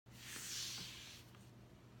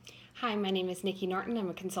Hi, my name is Nikki Norton. I'm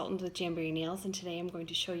a consultant with Jamberry Nails, and today I'm going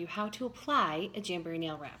to show you how to apply a Jamberry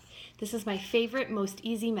nail wrap. This is my favorite, most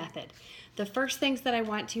easy method. The first things that I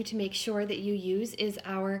want you to make sure that you use is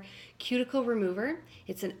our cuticle remover.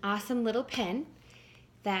 It's an awesome little pen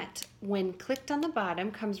that, when clicked on the bottom,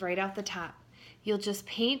 comes right out the top. You'll just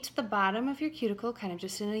paint the bottom of your cuticle kind of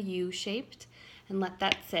just in a U-shaped and let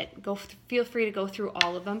that sit. Feel free to go through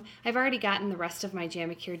all of them. I've already gotten the rest of my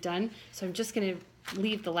Jamacure done, so I'm just going to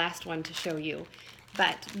leave the last one to show you.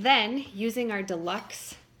 But then, using our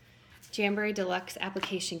Deluxe, Jamberry Deluxe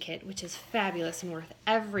application kit, which is fabulous and worth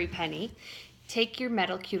every penny, take your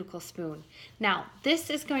metal cuticle spoon. Now,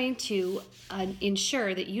 this is going to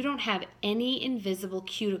ensure that you don't have any invisible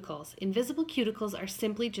cuticles. Invisible cuticles are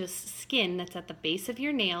simply just skin that's at the base of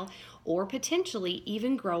your nail or potentially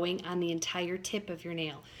even growing on the entire tip of your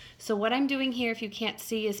nail. So what I'm doing here, if you can't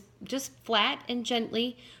see, is just flat and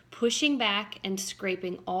gently pushing back and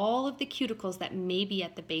scraping all of the cuticles that may be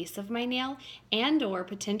at the base of my nail and or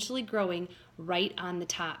potentially growing right on the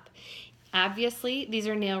top. Obviously, these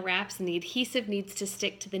are nail wraps and the adhesive needs to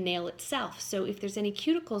stick to the nail itself. So if there's any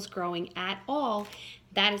cuticles growing at all,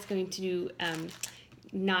 that is going to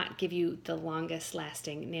not give you the longest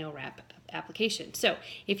lasting nail wrap application. So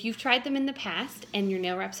if you've tried them in the past and your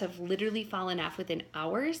nail wraps have literally fallen off within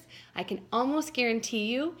hours, I can almost guarantee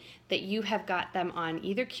you that you have got them on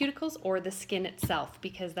either cuticles or the skin itself,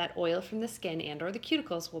 because that oil from the skin and or the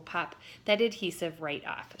cuticles will pop that adhesive right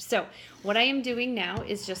off. So what I am doing now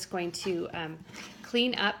is just going to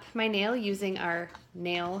clean up my nail using our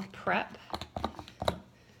nail prep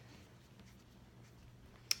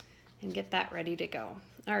and get that ready to go.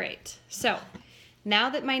 All right, so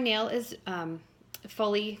now that my nail is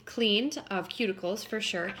fully cleaned of cuticles for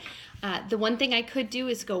sure, the one thing I could do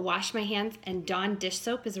is go wash my hands, and Dawn dish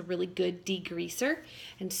soap is a really good degreaser,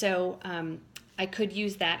 and so I could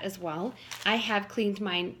use that as well. I have cleaned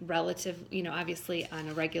mine obviously on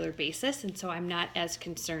a regular basis, and so I'm not as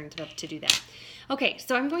concerned to do that. Okay,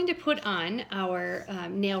 so I'm going to put on our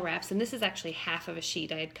nail wraps, and this is actually half of a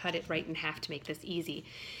sheet. I had cut it right in half to make this easy.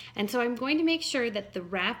 And so I'm going to make sure that the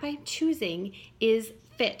wrap I'm choosing is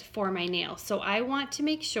fit for my nail. So I want to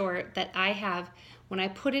make sure that I have, when I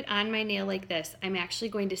put it on my nail like this, I'm actually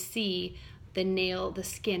going to see the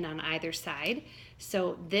skin on either side.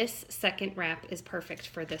 So this second wrap is perfect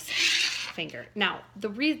for this finger. Now, the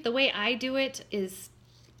way I do it is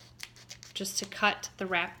just to cut the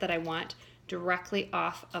wrap that I want directly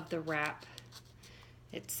off of the wrap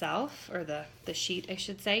itself, or the sheet I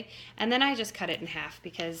should say, and then I just cut it in half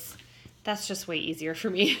because that's just way easier for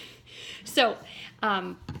me. So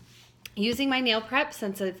using my nail prep,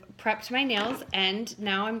 since I've prepped my nails, and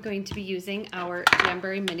now I'm going to be using our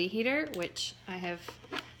Jamberry mini heater, which I have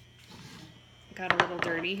got a little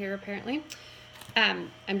dirty here apparently. I'm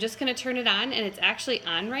just going to turn it on, and it's actually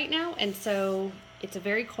on right now, and so it's a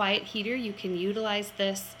very quiet heater. You can utilize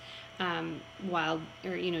this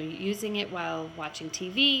using it while watching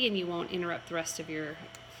TV, and you won't interrupt the rest of your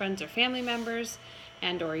friends or family members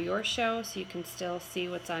and or your show, so you can still see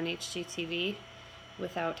what's on HGTV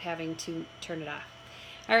without having to turn it off.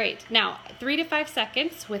 All right, now 3 to 5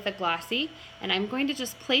 seconds with a glossy, and I'm going to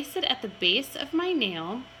just place it at the base of my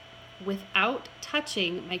nail without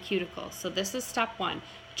touching my cuticle. So this is step one,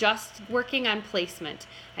 just working on placement.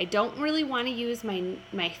 I don't really want to use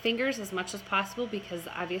my fingers as much as possible, because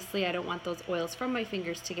obviously I don't want those oils from my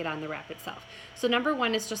fingers to get on the wrap itself. So number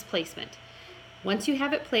one is just placement. Once you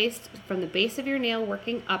have it placed from the base of your nail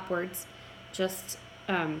working upwards, just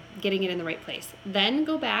getting it in the right place. Then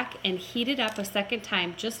go back and heat it up a second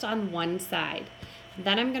time just on one side.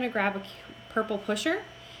 Then I'm going to grab a purple pusher,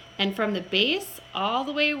 and from the base all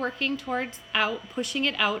the way working towards pushing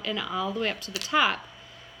it out and all the way up to the top,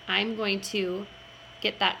 I'm going to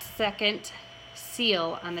get that second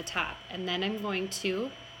seal on the top, and then I'm going to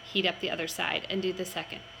heat up the other side and do the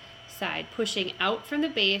second side, pushing out from the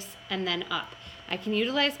base and then up. I can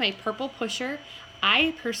utilize my purple pusher.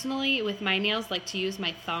 I personally, with my nails, like to use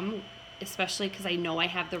my thumb, especially because I know I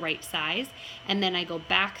have the right size, and then I go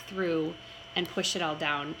back through and push it all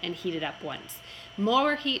down and heat it up once.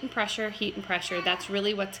 More heat and pressure, that's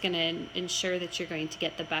really what's going to ensure that you're going to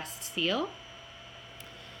get the best seal.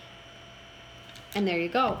 And there you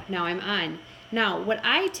go. Now I'm on. Now, what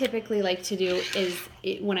I typically like to do is,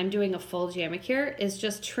 when I'm doing a full Jamacure, is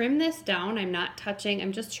just trim this down. I'm not touching,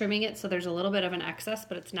 I'm just trimming it so there's a little bit of an excess,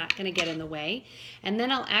 but it's not going to get in the way. And then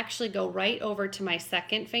I'll actually go right over to my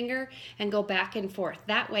second finger and go back and forth.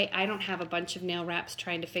 That way I don't have a bunch of nail wraps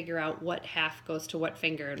trying to figure out what half goes to what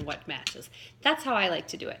finger and what matches. That's how I like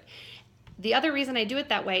to do it. The other reason I do it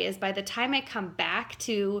that way is by the time I come back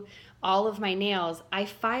to all of my nails, I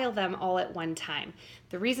file them all at one time.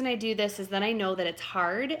 The reason I do this is then I know that it's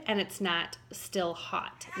hard and it's not still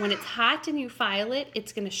hot. When it's hot and you file it,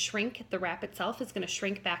 it's going to shrink, the wrap itself is going to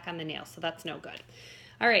shrink back on the nail, so that's no good.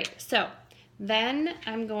 All right, so then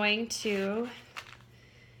I'm going to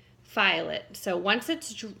file it. So once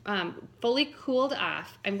it's fully cooled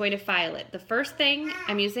off, I'm going to file it. The first thing,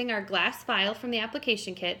 I'm using our glass file from the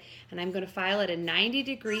application kit, and I'm going to file at a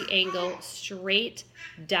 90-degree angle straight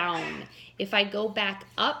down. If I go back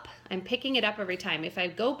up, I'm picking it up every time. If I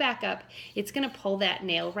go back up, it's going to pull that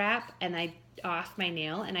nail wrap and off my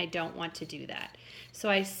nail, and I don't want to do that. So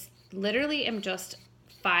I literally am just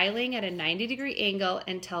filing at a 90-degree angle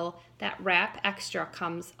until that wrap extra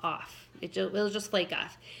comes off. It'll just flake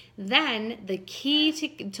off. Then the key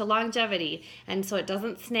to longevity, and so it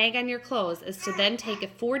doesn't snag on your clothes, is to then take a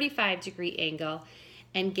 45-degree angle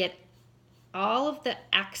and get all of the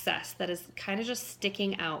excess that is kind of just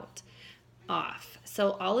sticking out off.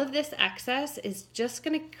 So all of this excess is just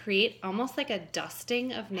going to create almost like a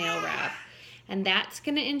dusting of nail wrap, and that's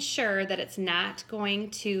going to ensure that it's not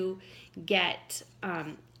going to get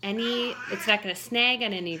it's not going to snag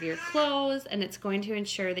on any of your clothes, and it's going to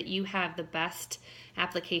ensure that you have the best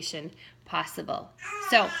application possible.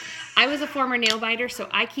 So I was a former nail biter, so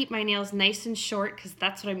I keep my nails nice and short because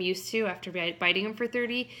that's what I'm used to after biting them for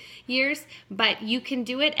 30 years, but you can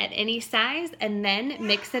do it at any size and then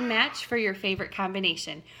mix and match for your favorite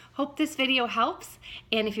combination. Hope this video helps,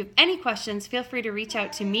 and if you have any questions, feel free to reach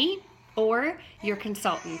out to me or your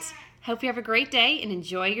consultant. Hope you have a great day and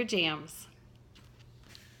enjoy your jams.